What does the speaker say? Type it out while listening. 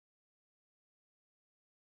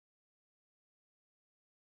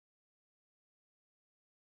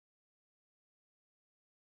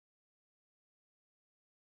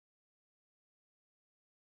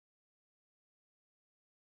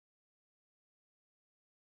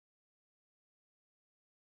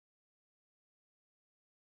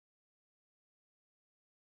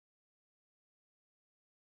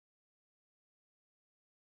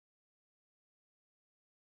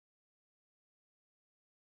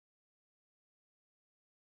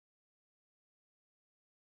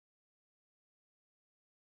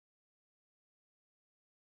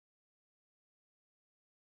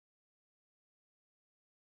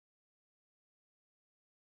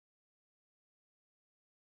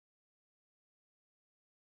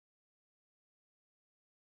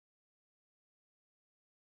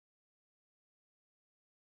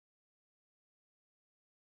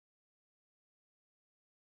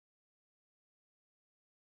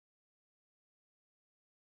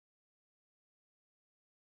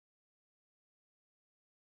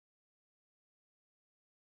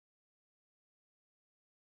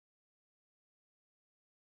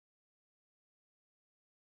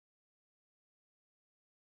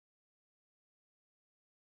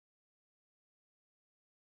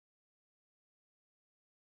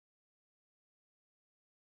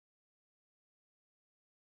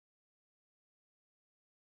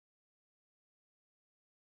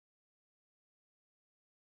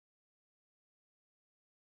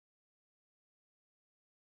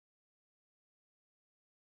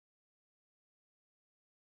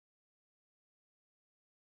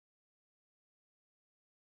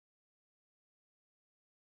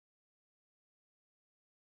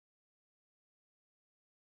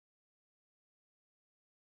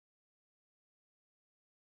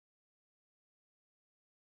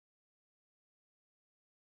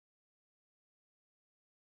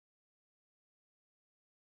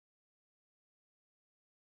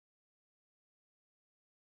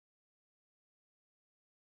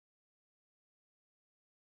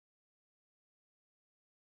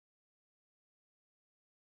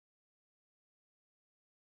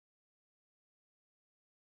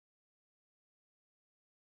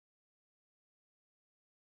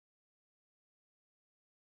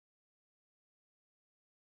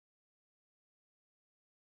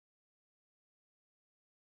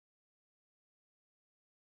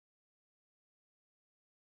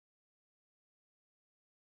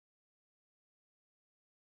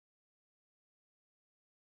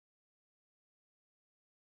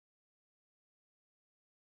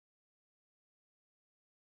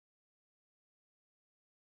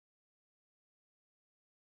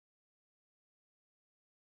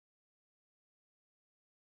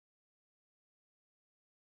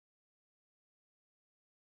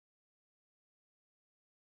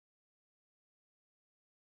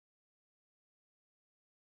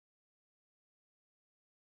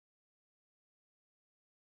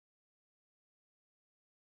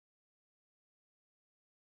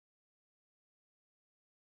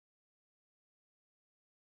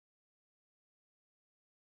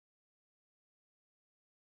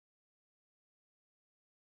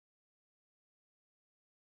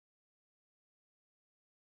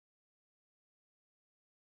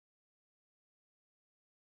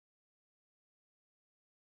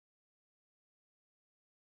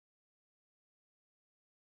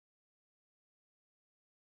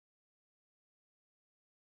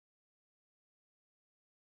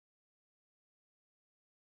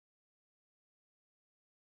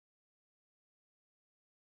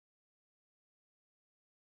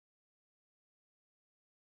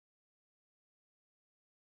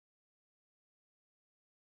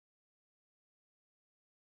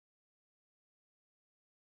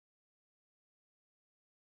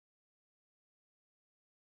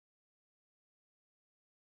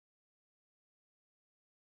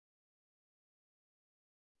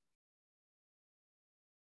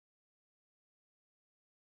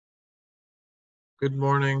Good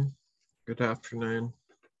morning, good afternoon.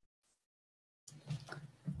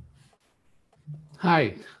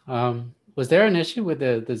 Hi, was there an issue with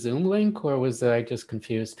the Zoom link, or was I just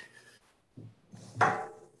confused?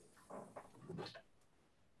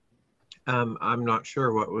 I'm not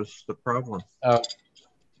sure what was the problem. Oh,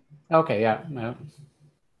 okay, yeah.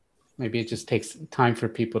 Maybe it just takes time for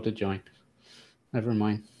people to join. Never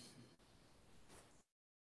mind.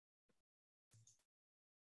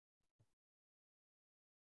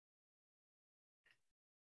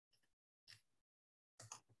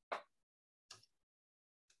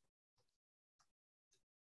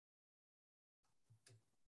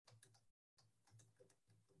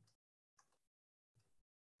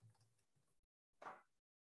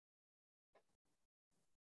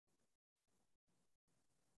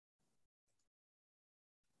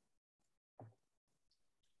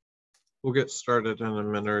 We'll get started in a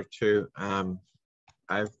minute or two.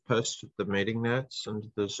 I've posted the meeting notes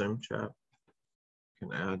into the Zoom chat. You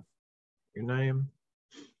can add your name,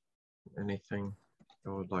 anything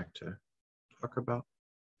you would like to talk about.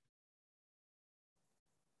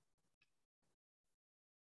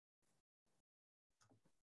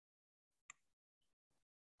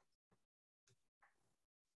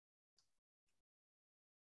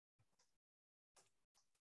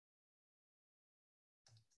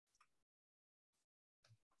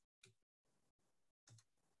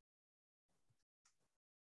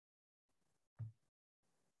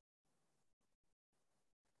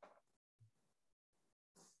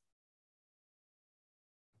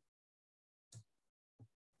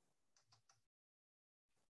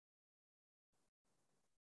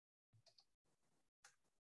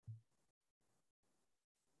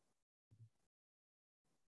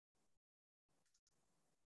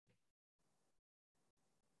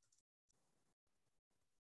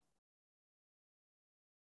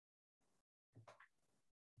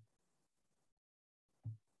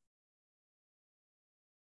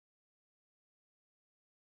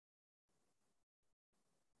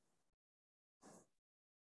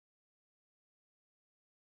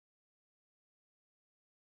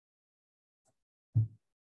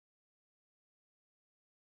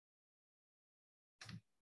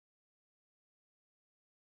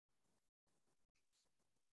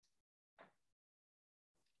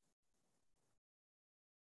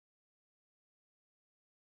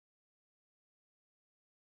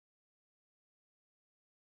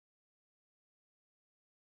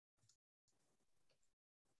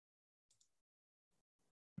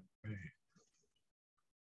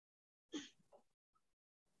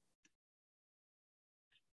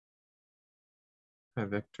 Hi,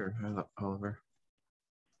 Victor. Hi, Oliver.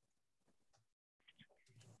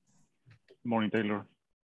 Good morning, Taylor.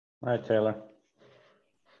 Hi, Taylor.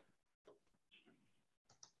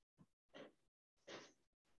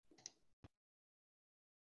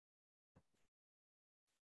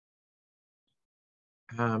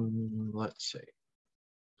 Let's see.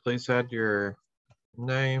 Please add your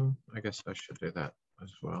name. I guess I should do that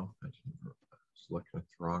as well. I was looking at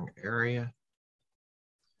the wrong area.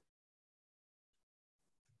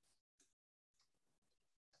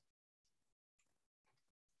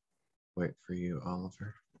 Wait for you,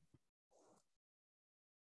 Oliver.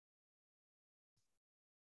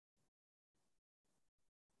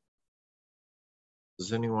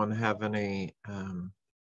 Does anyone have any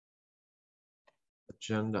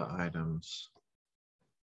agenda items?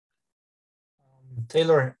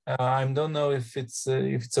 Taylor, I don't know if it's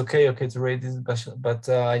okay to read this discussion, but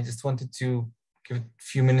I just wanted to give a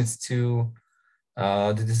few minutes to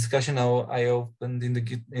the discussion I opened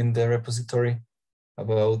in the repository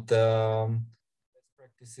about best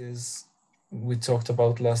practices we talked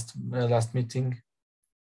about last meeting.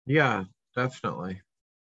 Yeah, definitely.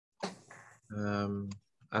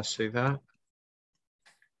 I see that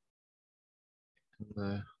in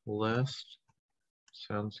the list.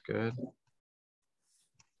 Sounds good.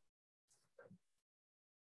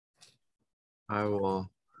 I will.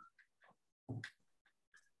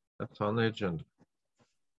 That's on the agenda.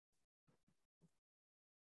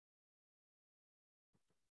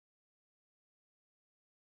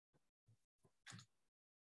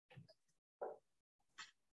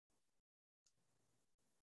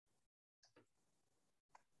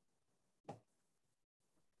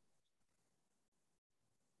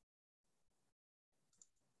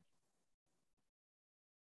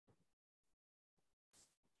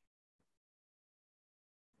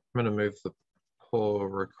 I'm going to move the pull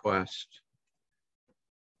request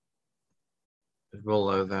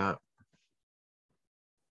below that.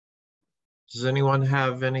 Does anyone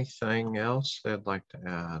have anything else they'd like to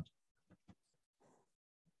add?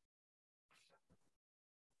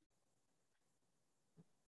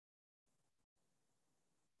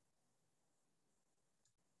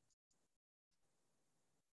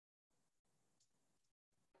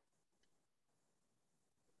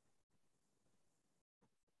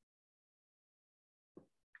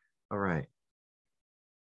 All right.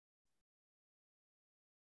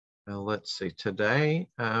 Now let's see. Today,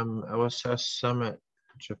 OSS Summit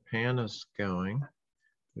Japan is going.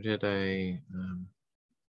 We did a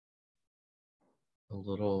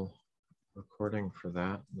little recording for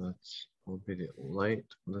that. Will be late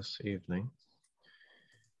this evening.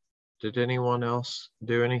 Did anyone else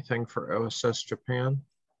do anything for OSS Japan?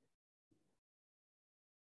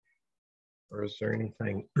 Or is there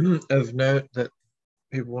anything of note that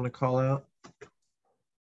people want to call out?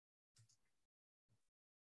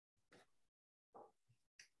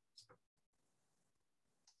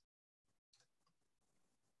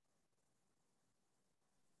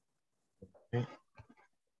 Okay.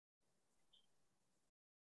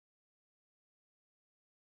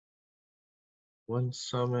 One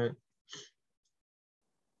summit,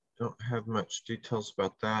 don't have much details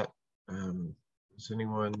about that. Is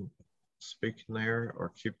anyone speaking there,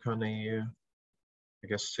 or KubeCon EU? I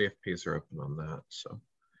guess CFPs are open on that. So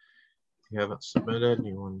if you haven't submitted and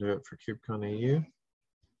you want to do it for KubeCon EU, make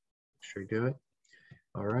sure you do it.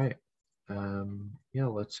 All right. Yeah,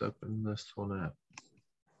 let's open this one up.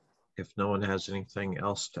 If no one has anything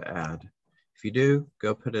else to add. If you do,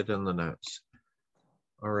 go put it in the notes.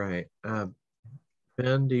 All right.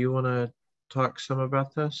 Ben, do you want to talk some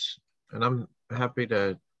about this? And I'm happy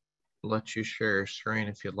to let you share your screen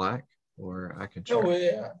if you'd like, or I can share.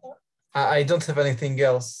 No, I don't have anything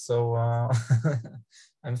else, so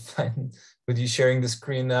I'm fine with you sharing the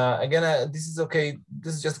screen. Again, this is okay.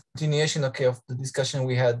 This is just a continuation, okay, of the discussion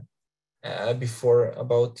we had before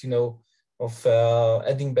about, of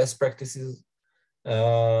adding best practices.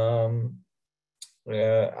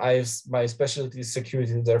 My specialty is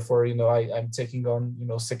security, therefore, I'm taking on,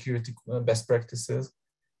 security best practices.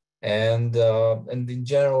 And in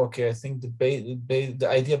general, okay, I think the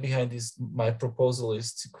idea behind this, my proposal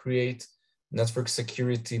is to create network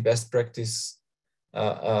security best practice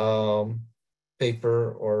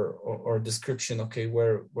paper or description, okay,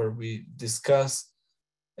 where we discuss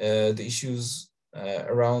the issues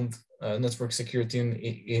around network security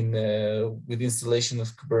with installation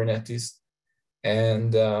of Kubernetes.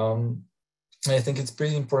 And I think it's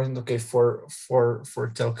pretty important, okay, for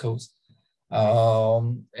telcos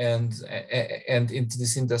and into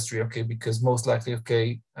this industry, okay, because most likely,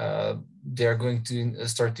 okay, they are going to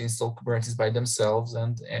start to install Kubernetes by themselves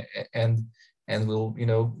and will,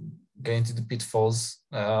 get into the pitfalls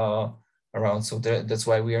around. So that's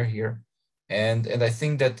why we are here, and I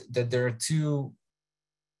think that there are two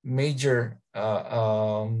major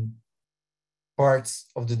parts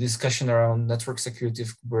of the discussion around network security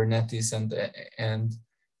of Kubernetes, and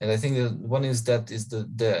I think that one is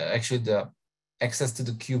actually the access to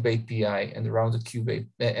the Kube API and around the Kube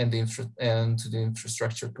and to the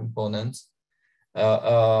infrastructure components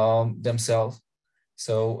themselves.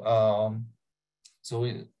 So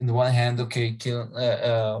in the one hand, okay,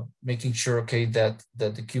 making sure, okay, that the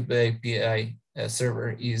Kube API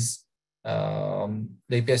server is the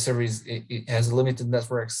API server it has limited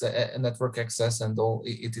network access, and all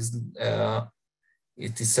it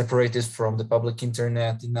is separated from the public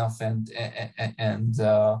internet enough, and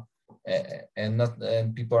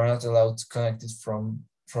people are not allowed to connect it from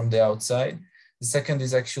the outside. The second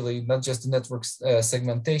is actually not just the network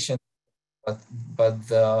segmentation, but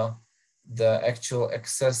the actual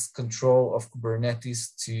access control of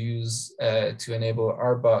Kubernetes to use to enable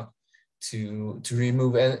RBAC to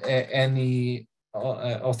remove any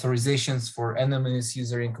authorizations for anonymous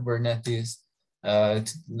user in Kubernetes.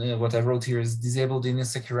 What I wrote here is disable the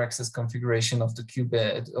insecure access configuration of the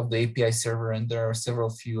of the API server, and there are several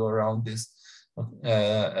few around this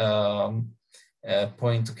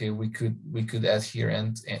point. Okay, we could add here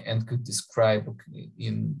and could describe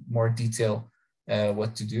in more detail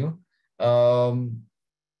what to do.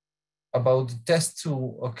 About the test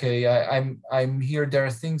tool, okay, I'm here. There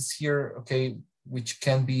are things here, okay, which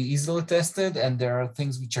can be easily tested, and there are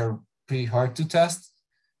things which are pretty hard to test.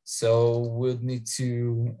 So we'll need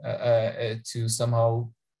to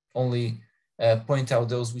somehow only point out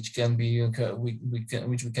those which can be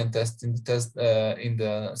which we can test in the test in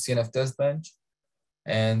the CNF test bench,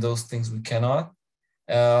 and those things we cannot.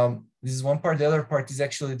 This is one part. The other part is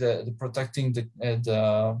actually the protecting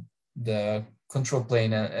the control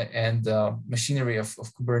plane and machinery of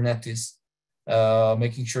Kubernetes,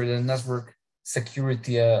 making sure the network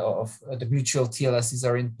security of the mutual TLSs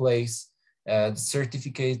are in place, the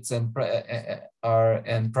certificates and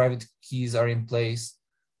private keys are in place.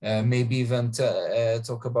 Maybe even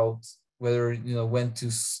talk about whether when to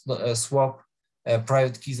swap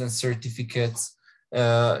private keys and certificates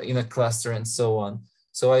in a cluster and so on.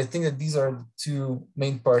 So I think that these are the two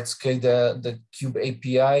main parts, okay, the Kube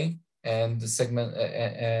API and the segment,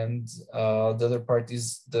 and the other part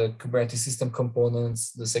is the Kubernetes system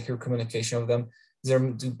components, the secure communication of them. These are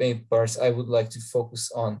the two main parts I would like to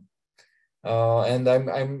focus on. And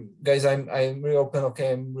I'm really open.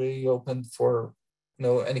 Okay, I'm really open for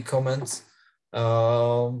any comments,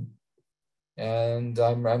 and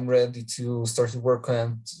I'm ready to start to work on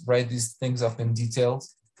and write these things up in detail.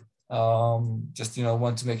 Just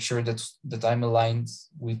want to make sure that I'm aligned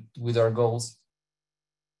with our goals.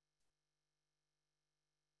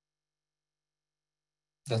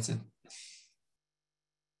 That's it.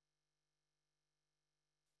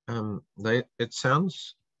 It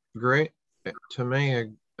sounds great to me,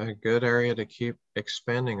 a good area to keep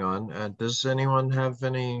expanding on. Does anyone have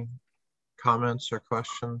any comments or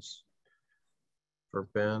questions for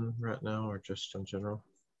Ben right now, or just in general?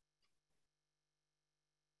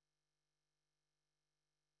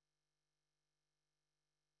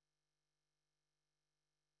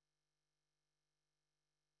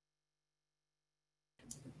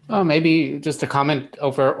 Oh, maybe just a comment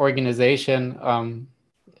over organization.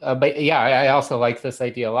 But yeah, I also like this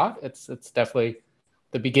idea a lot. It's definitely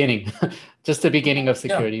the beginning, just the beginning of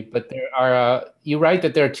security. Yeah. But there are, you write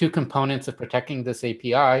that there are two components of protecting this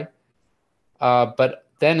API. But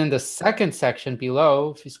then in the second section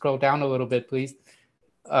below, if you scroll down a little bit, please,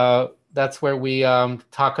 that's where we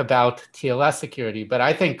talk about TLS security. But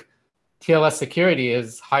I think TLS security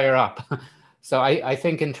is higher up. So I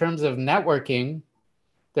think in terms of networking,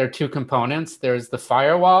 there are two components. There's the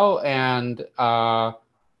firewall and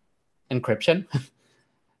encryption.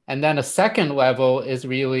 And then a second level is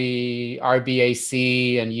really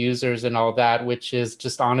RBAC and users and all that, which is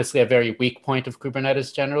just honestly a very weak point of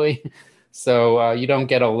Kubernetes generally. So you don't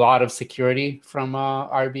get a lot of security from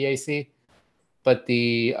RBAC. But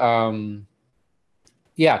the,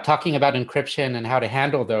 talking about encryption and how to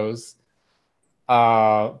handle those,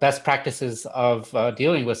 best practices of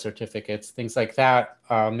dealing with certificates, things like that,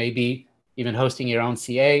 maybe even hosting your own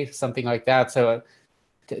CA, something like that. So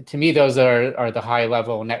to me, those are the high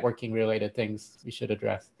level networking related things we should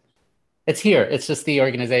address. It's here. It's just the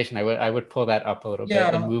organization. I would pull that up a little bit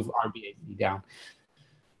and move RBAC down.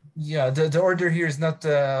 Yeah, the order here is not,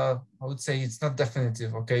 I would say it's not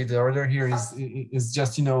definitive, okay? The order here is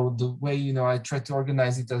just, the way, I try to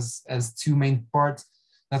organize it as two main parts,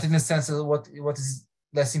 not in the sense of what is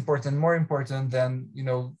less important, more important than,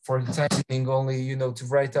 for the time being only, to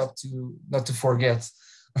write up to, not to forget.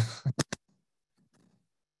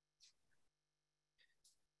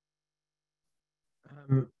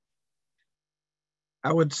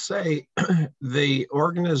 I would say the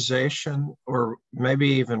organization, or maybe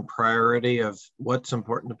even priority of what's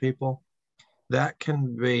important to people, that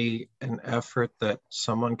can be an effort that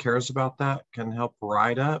someone cares about that can help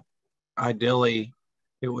write up. Ideally,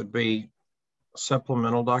 it would be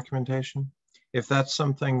supplemental documentation. If that's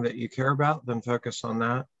something that you care about, then focus on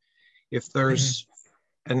that. If there's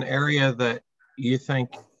an area that you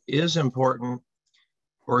think is important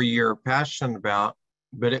or you're passionate about,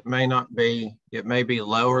 but it may not be, it may be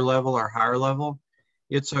lower level or higher level,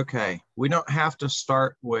 it's okay. We don't have to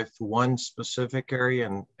start with one specific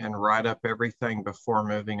area and write up everything before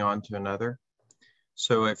moving on to another.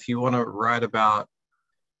 So if you want to write about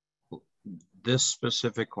this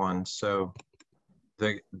specific one, so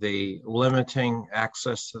the limiting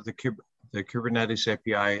access to the Kubernetes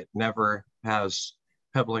API, it never has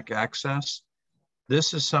public access.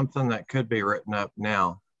 This is something that could be written up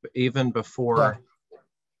now, even before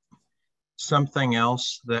something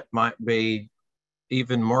else that might be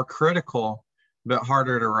even more critical, but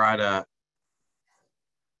harder to write up.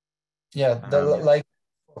 Yeah, like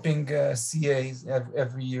popping CAs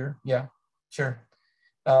every year. Yeah, sure.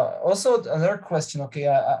 Also, another question. Okay,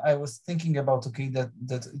 I was thinking about that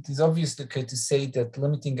it is obvious to say that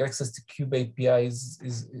limiting access to Kube API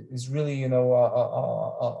is really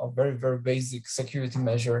a very, very basic security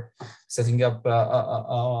measure, setting up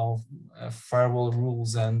firewall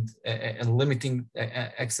rules and limiting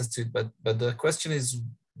access to it. But the question is,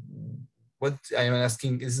 what I am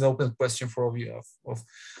asking is an open question for all of you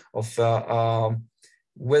of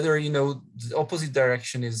whether the opposite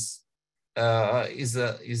direction is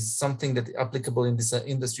something that applicable in this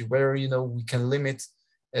industry, where we can limit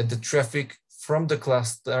the traffic from the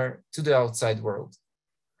cluster to the outside world,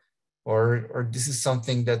 or this is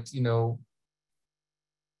something that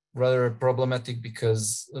rather problematic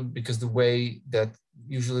because the way that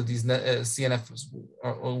usually these CNFs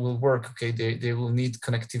will work. Okay, they will need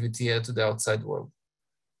connectivity to the outside world.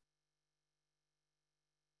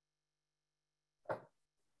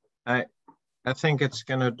 I think it's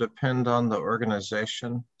going to depend on the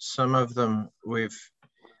organization. Some of them we've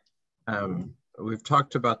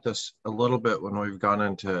talked about this a little bit when we've gone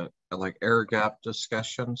into like air gap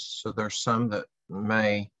discussions. So there's some that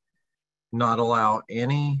may not allow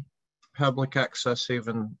any public access,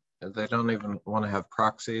 even they don't even want to have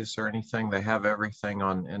proxies or anything. They have everything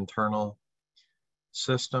on internal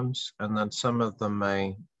systems. And then some of them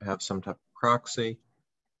may have some type of proxy,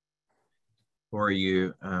 or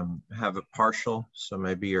you have it partial. So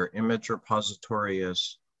maybe your image repository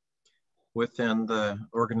is within the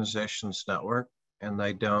organization's network and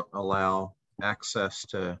they don't allow access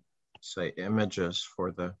to, say, images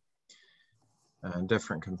for the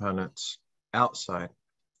different components outside,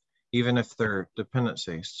 even if they're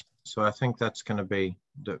dependencies. So I think that's going to be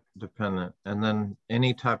dependent. And then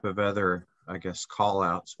any type of other, I guess, call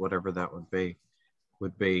outs, whatever that would be,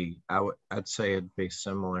 I'd say it'd be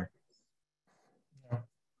similar.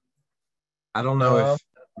 I don't know if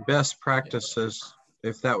best practices,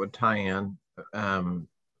 if that would tie in,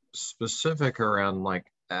 specific around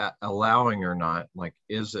like allowing or not, like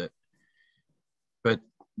is it, but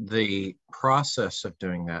the process of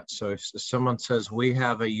doing that. So if someone says we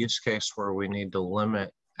have a use case where we need to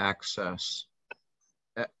limit access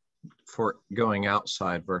for going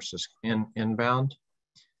outside versus inbound,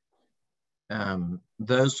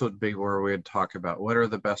 those would be where we'd talk about what are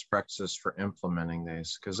the best practices for implementing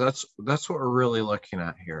these, because that's what we're really looking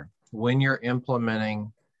at here. When you're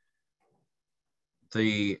implementing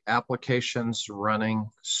the applications running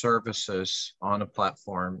services on a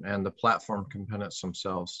platform and the platform components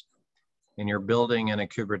themselves, and you're building in a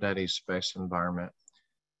Kubernetes-based environment,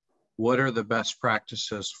 what are the best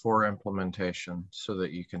practices for implementation so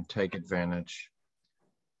that you can take advantage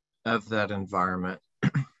of that environment?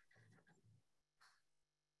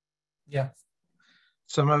 Yeah.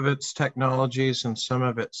 Some of it's technologies and some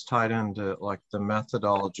of it's tied into like the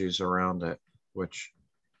methodologies around it, which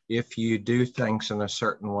if you do things in a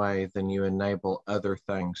certain way, then you enable other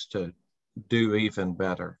things to do even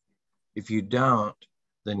better. If you don't,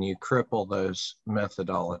 then you cripple those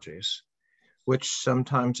methodologies, which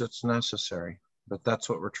sometimes it's necessary, but that's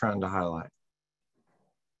what we're trying to highlight.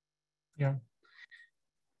 Yeah.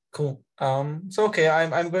 Cool. So okay,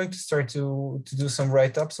 I'm going to start to do some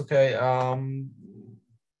write-ups. Okay.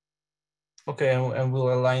 Okay, and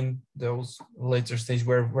we'll align those later stage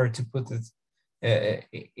where to put it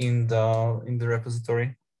in the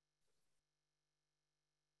repository.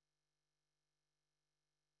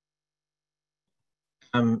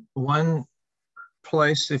 One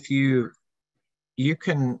place, if you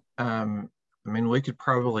can, I mean, we could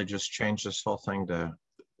probably just change this whole thing to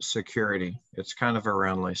security. It's kind of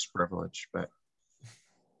around least privilege, but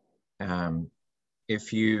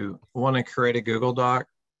if you want to create a Google Doc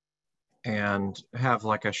and have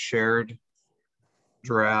like a shared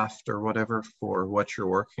draft or whatever for what you're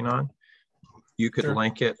working on, you could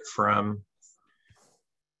link it from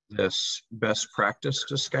this best practice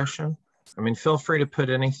discussion. I mean, feel free to put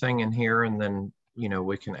anything in here and then, you know,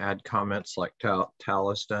 we can add comments like Tal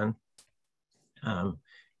has done, and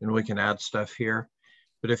we can add stuff here.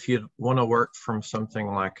 But if you want to work from something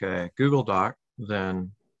like a Google Doc,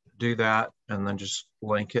 then do that and then just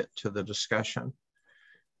link it to the discussion.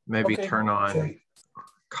 Maybe turn on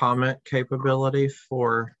comment capability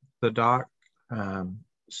for the doc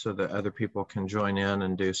so that other people can join in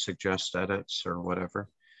and do suggest edits or whatever,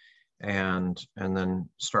 and then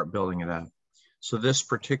start building it up. So this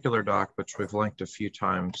particular doc, which we've linked a few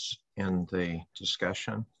times in the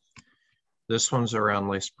discussion, this one's around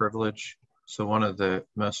least privilege. So one of the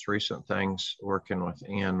most recent things working with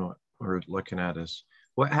Ian, what we're looking at is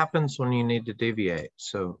what happens when you need to deviate.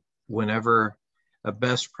 So whenever a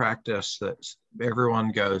best practice that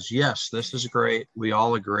everyone goes, yes, this is great, we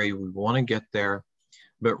all agree, we want to get there,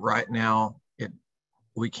 but right now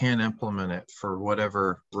we can't implement it for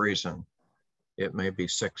whatever reason. It may be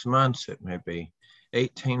 6 months, it may be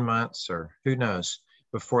 18 months, or who knows,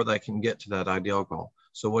 before they can get to that ideal goal.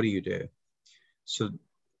 So what do you do? So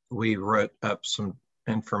we wrote up some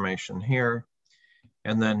information here,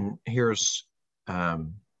 and then here's,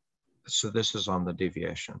 so this is on the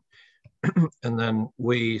deviation. And then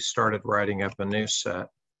we started writing up a new set,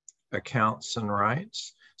 accounts and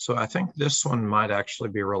rights. So I think this one might actually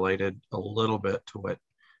be related a little bit to what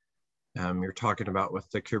you're talking about with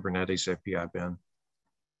the Kubernetes API bin.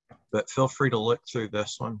 But feel free to look through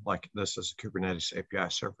this one, like this is a Kubernetes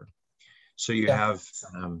API server. So you have,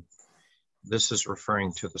 this is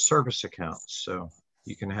referring to the service accounts. So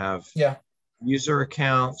you can have user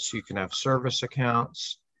accounts, you can have service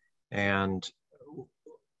accounts, and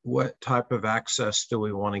what type of access do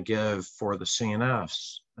we want to give for the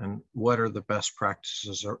CNFs, and what are the best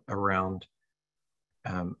practices around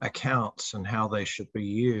accounts and how they should be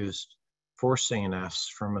used for CNFs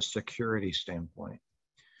from a security standpoint.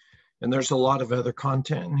 And there's a lot of other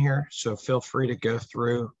content in here, so feel free to go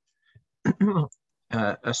through,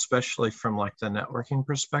 especially from like the networking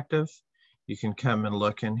perspective. You can come and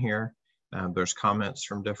look in here. There's comments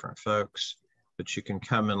from different folks, but you can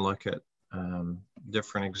come and look at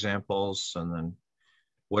different examples, and then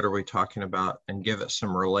what are we talking about, and give it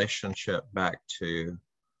some relationship back to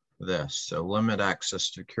this. So limit access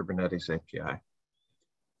to Kubernetes API.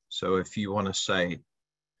 So if you want to say,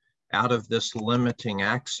 out of this limiting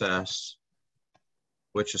access,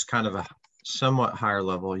 which is kind of a somewhat higher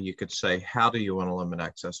level, you could say, how do you want to limit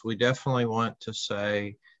access? We definitely want to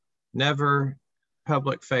say, never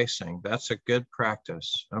public facing. That's a good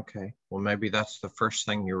practice. Okay, well, maybe that's the first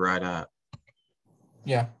thing you write up.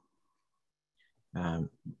 Yeah.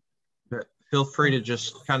 But feel free to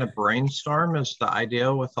just kind of brainstorm is the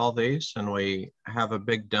idea with all these, and we have a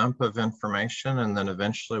big dump of information, and then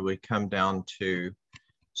eventually we come down to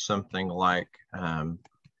something like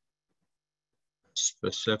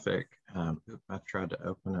specific. I tried to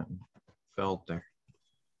open it and failed there.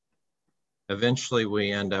 Eventually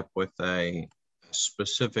we end up with a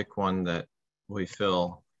specific one that we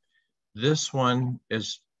feel this one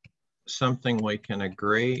is something we can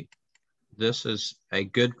agree. This is a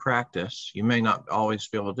good practice. You may not always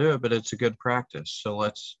be able to do it, but it's a good practice. So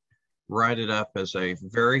let's write it up as a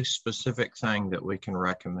very specific thing that we can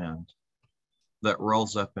recommend that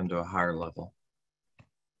rolls up into a higher level.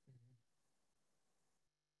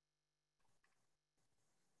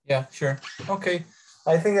 Yeah, sure. Okay.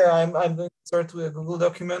 I think I'm going to start with a Google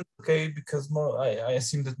document, okay, because I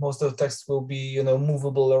assume that most of the text will be, you know,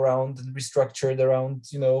 movable around and restructured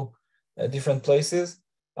around, you know, different places.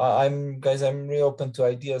 I'm really open to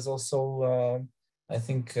ideas. Also, I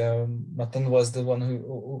think Matan was the one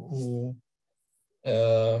who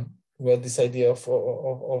had this idea of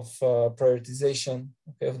prioritization,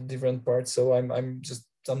 okay, of different parts. So I'm just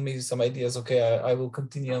maybe some ideas. Okay, I will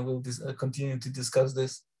continue. I will continue to discuss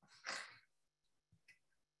this.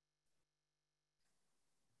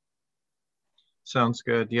 Sounds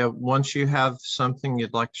good. Yeah, once you have something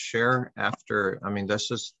you'd like to share after, I mean,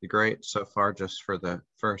 this is great so far just for the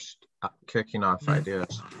first kicking off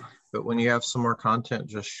ideas. But when you have some more content,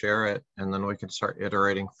 just share it, and then we can start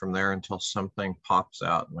iterating from there until something pops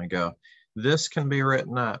out and we go, this can be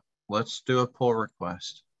written up. Let's do a pull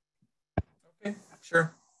request. Okay,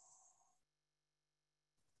 sure.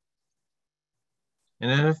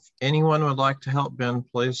 And then if anyone would like to help Ben,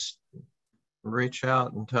 please reach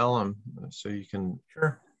out and tell them so you can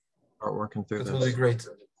start working through this. That would be great.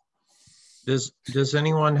 Does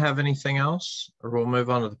anyone have anything else, or we'll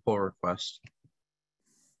move on to the pull request?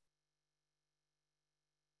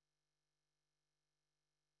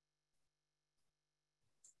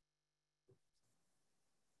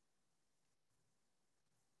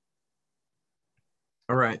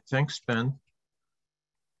 All right, thanks, Ben.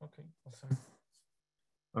 Okay, awesome.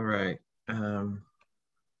 All right.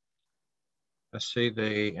 I see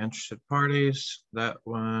the interested parties. That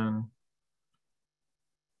one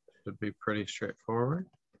should be pretty straightforward.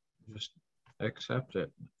 Just accept it.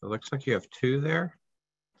 It looks like you have 2 there.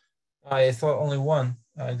 I thought only 1.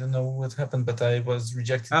 I don't know what happened, but I was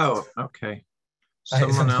rejected. Oh, okay.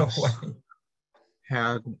 Someone else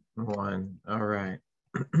had 1. All right.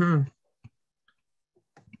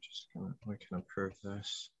 We can approve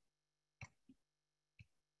this.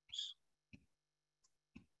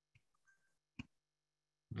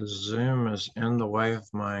 The Zoom is in the way of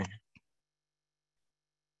my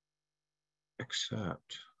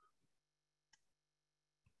accept.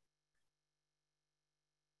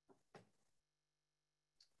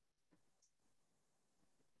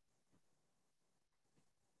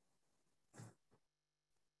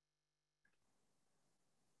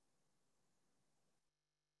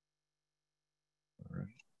 All right.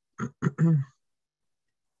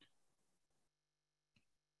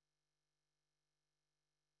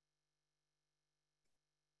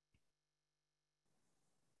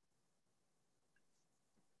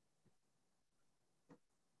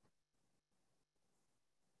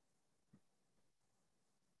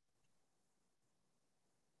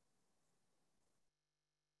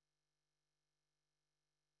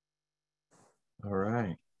 All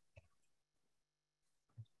right.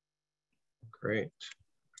 Great. A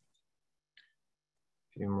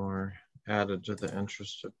few more added to the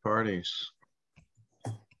interested parties.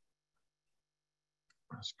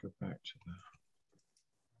 Let's go back to the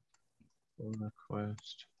pull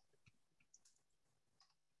request.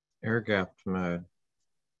 air gapped mode.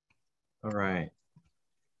 All right.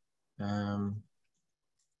 Hi,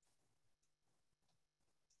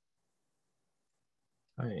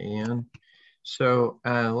 Ian. So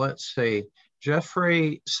let's see.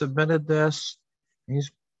 Jeffrey submitted this.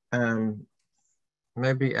 He's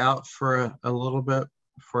maybe out for a little bit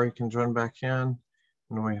before he can join back in.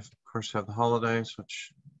 And we, of course, have the holidays,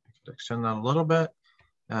 which I could extend that a little bit.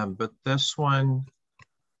 But this one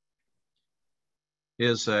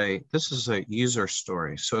is this is a user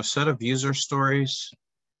story. So a set of user stories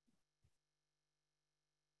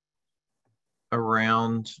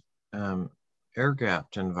around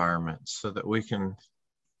air-gapped environments so that we can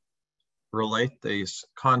relate these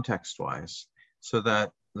context-wise, so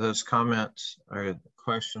that those comments or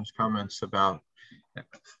questions, comments about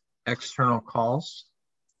external calls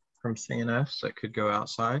from CNFs that could go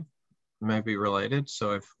outside may be related.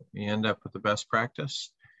 So if you end up with the best practice,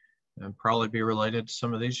 and probably be related to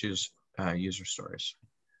some of these user stories.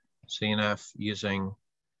 CNF using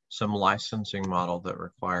some licensing model that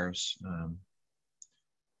requires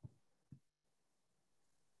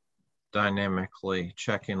dynamically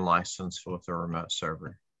checking license with a remote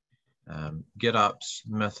server. GitOps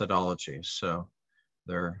methodologies. So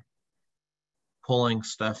they're pulling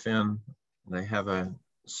stuff in. They have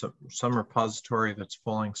some repository that's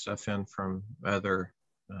pulling stuff in from other,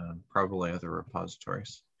 probably other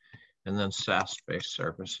repositories. And then SaaS-based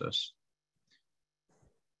services.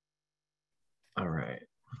 All right.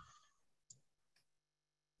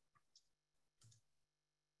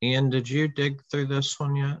 Ian, did you dig through this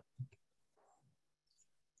one yet?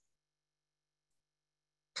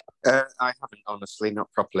 I haven't, honestly,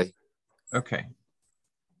 not properly. Okay.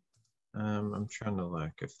 I'm trying to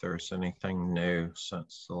look if there's anything new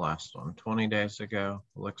since the last one. 20 days ago.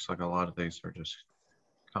 Looks like a lot of these are just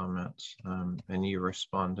comments. And you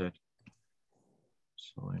responded.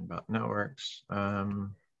 Something about networks.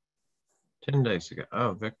 10 days ago.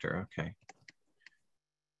 Oh, Victor, okay.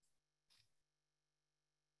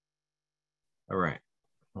 All right.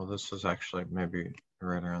 Well, this was actually maybe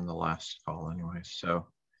right around the last call anyway. So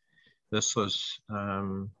this was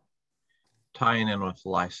tying in with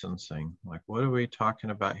licensing. Like, what are we talking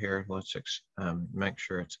about here? Let's make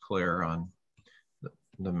sure it's clear on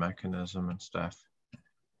the mechanism and stuff.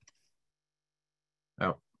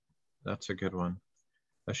 Oh, that's a good one.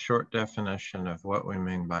 A short definition of what we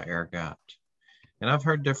mean by air gapped. And I've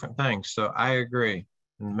heard different things, so I agree.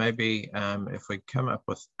 And maybe if we come up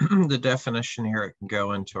with the definition here, it can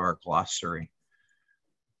go into our glossary.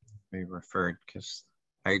 Be referred, because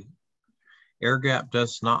air gap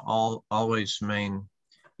does not always mean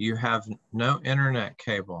you have no internet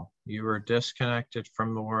cable. You were disconnected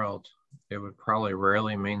from the world. It would probably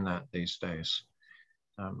rarely mean that these days.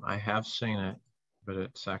 I have seen it, but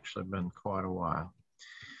it's actually been quite a while.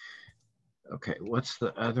 Okay, what's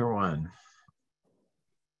the other one?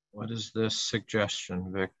 What is this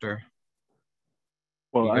suggestion, Victor?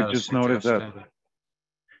 Well, I just noticed that.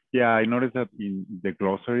 Yeah, I noticed that in the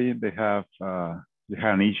glossary they have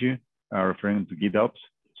an issue referring to GitOps.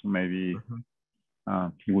 So maybe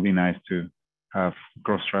it would be nice to have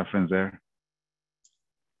cross-reference there.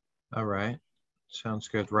 All right, sounds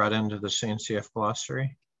good. Right into the CNCF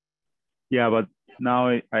glossary. Yeah, but now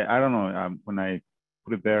I don't know. When I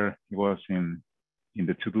put it there, it was in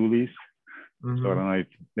the to-do list. So I don't know if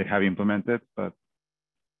they have implemented, but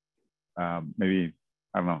maybe,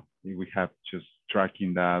 I don't know, if we have just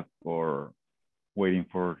tracking that or waiting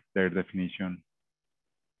for their definition.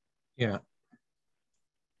 Yeah.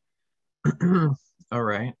 All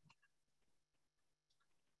right.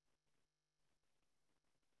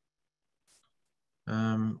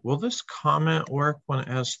 Will this comment work when it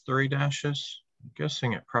has 3 dashes? I'm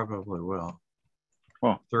guessing it probably will.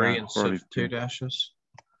 Well, 3 instead of 2 dashes?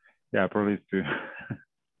 Yeah, probably 2.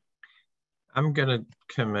 I'm gonna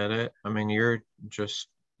commit it. I mean, you're just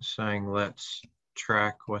saying let's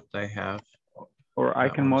track what they have. Or I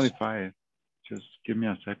can modify it. Just give me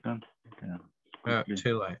a second. Oh,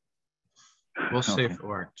 too late. We'll see if it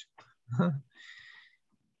worked.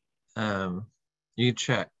 You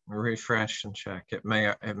check, refresh and check. It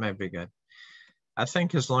may be good. I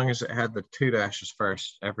think as long as it had the 2 dashes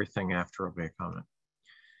first, everything after will be a comment.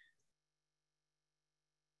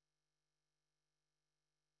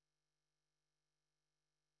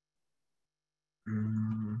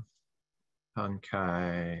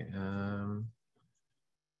 Okay.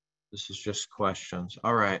 This is just questions.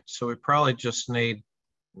 All right, so we probably just need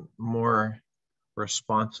more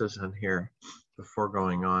responses in here before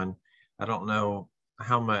going on. I don't know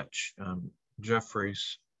how much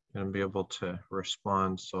Jeffrey's going to be able to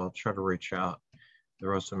respond, so I'll try to reach out. The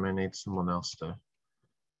rest of them may need someone else to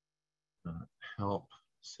help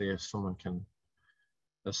see if someone can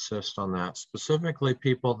assist on that. Specifically,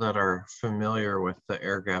 people that are familiar with the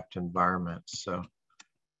air-gapped environments. So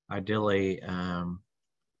ideally,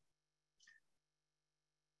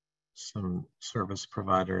 some service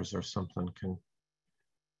providers or something can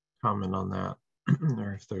comment on that,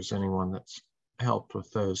 or if there's anyone that's helped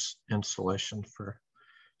with those installation for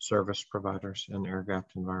service providers in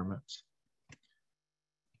air-gapped environments.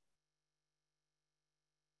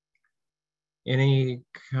 Any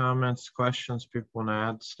comments, questions, people want to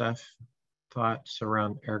add stuff, thoughts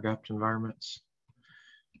around air-gapped environments?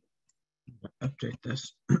 Update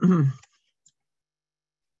this.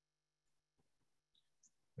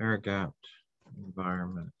 Air-gapped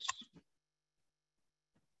environments.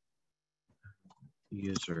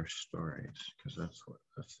 User stories, because that's what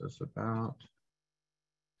this is about.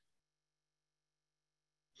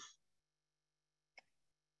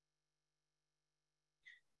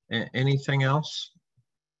 Anything else?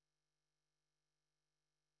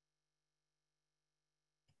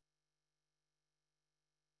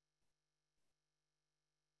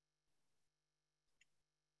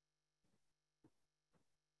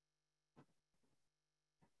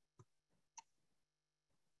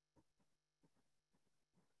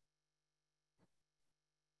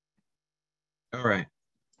 All right.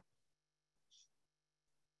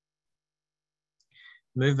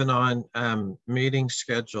 Moving on, meeting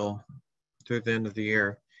schedule through the end of the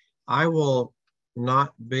year. I will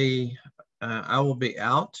not be, I will be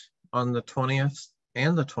out on the 20th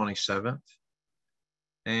and the 27th.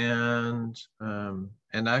 And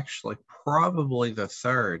actually probably the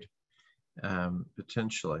 3rd,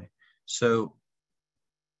 potentially. So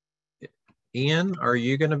Ian, are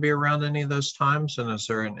you going to be around any of those times? And is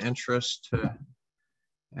there an interest to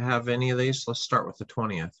have any of these? Let's start with the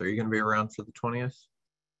 20th. Are you going to be around for the 20th?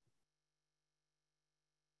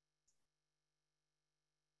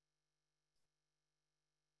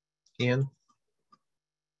 Ian?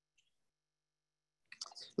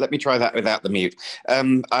 Let me try that without the mute.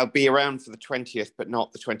 I'll be around for the 20th, but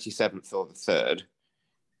not the 27th or the 3rd.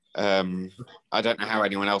 I don't know how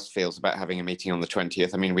anyone else feels about having a meeting on the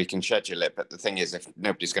 20th. I mean, we can schedule it, but the thing is, if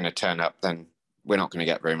nobody's going to turn up, then we're not going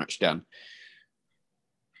to get very much done.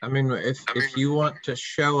 I mean, if you want to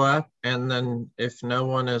show up, and then if no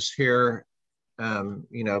one is here,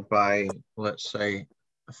 you know, by, let's say,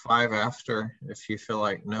 5 after, if you feel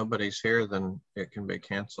like nobody's here, then it can be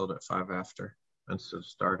canceled at 5 after instead of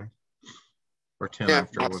starting, or 10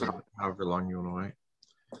 after, whatever, however long you want to wait.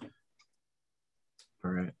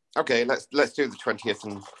 All right. Okay, let's do the 20th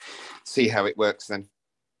and see how it works then.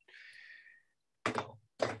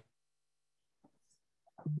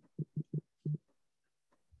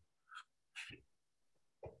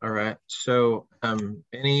 All right. So,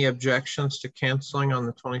 any objections to canceling on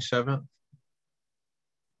the 27th?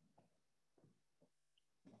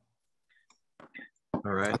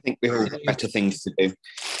 All right. I think we have better things to do.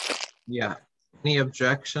 Yeah. Any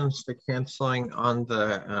objections to canceling on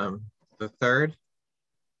the 3rd?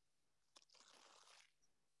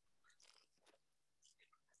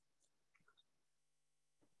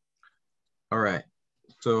 All right.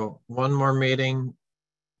 So one more meeting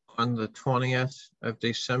on the 20th of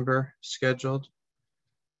December scheduled.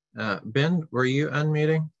 Ben, were you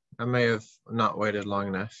unmuting? I may have not waited long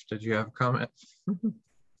enough. Did you have a comment?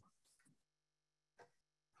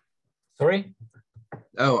 Sorry?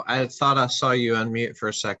 Oh, I thought I saw you unmute for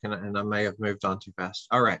a second and I may have moved on too fast.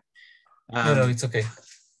 All right. No, it's okay.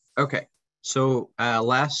 Okay. So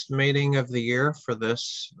last meeting of the year for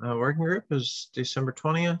this working group is December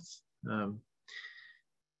 20th.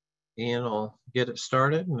 Ian will get it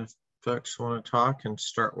started, and if folks want to talk and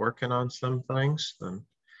start working on some things, then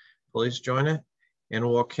please join it. And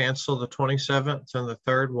we'll cancel the 27th and the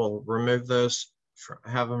 3rd. We'll remove those,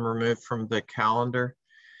 have them removed from the calendar,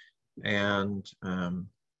 and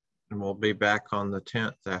we'll be back on the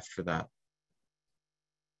 10th after that.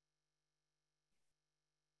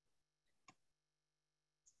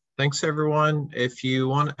 Thanks, everyone. If you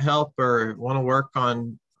want help or want to work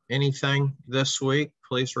on anything this week,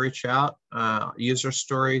 please reach out. User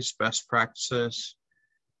stories, best practices.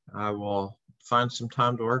 I will find some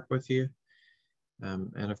time to work with you.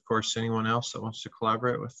 And of course, anyone else that wants to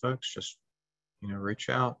collaborate with folks, just, you know, reach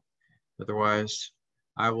out. Otherwise,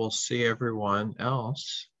 I will see everyone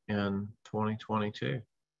else in 2022.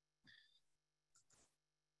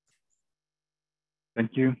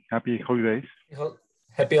 Thank you. Happy holidays.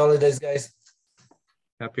 Happy holidays, guys.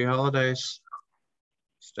 Happy holidays.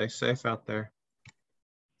 Stay safe out there.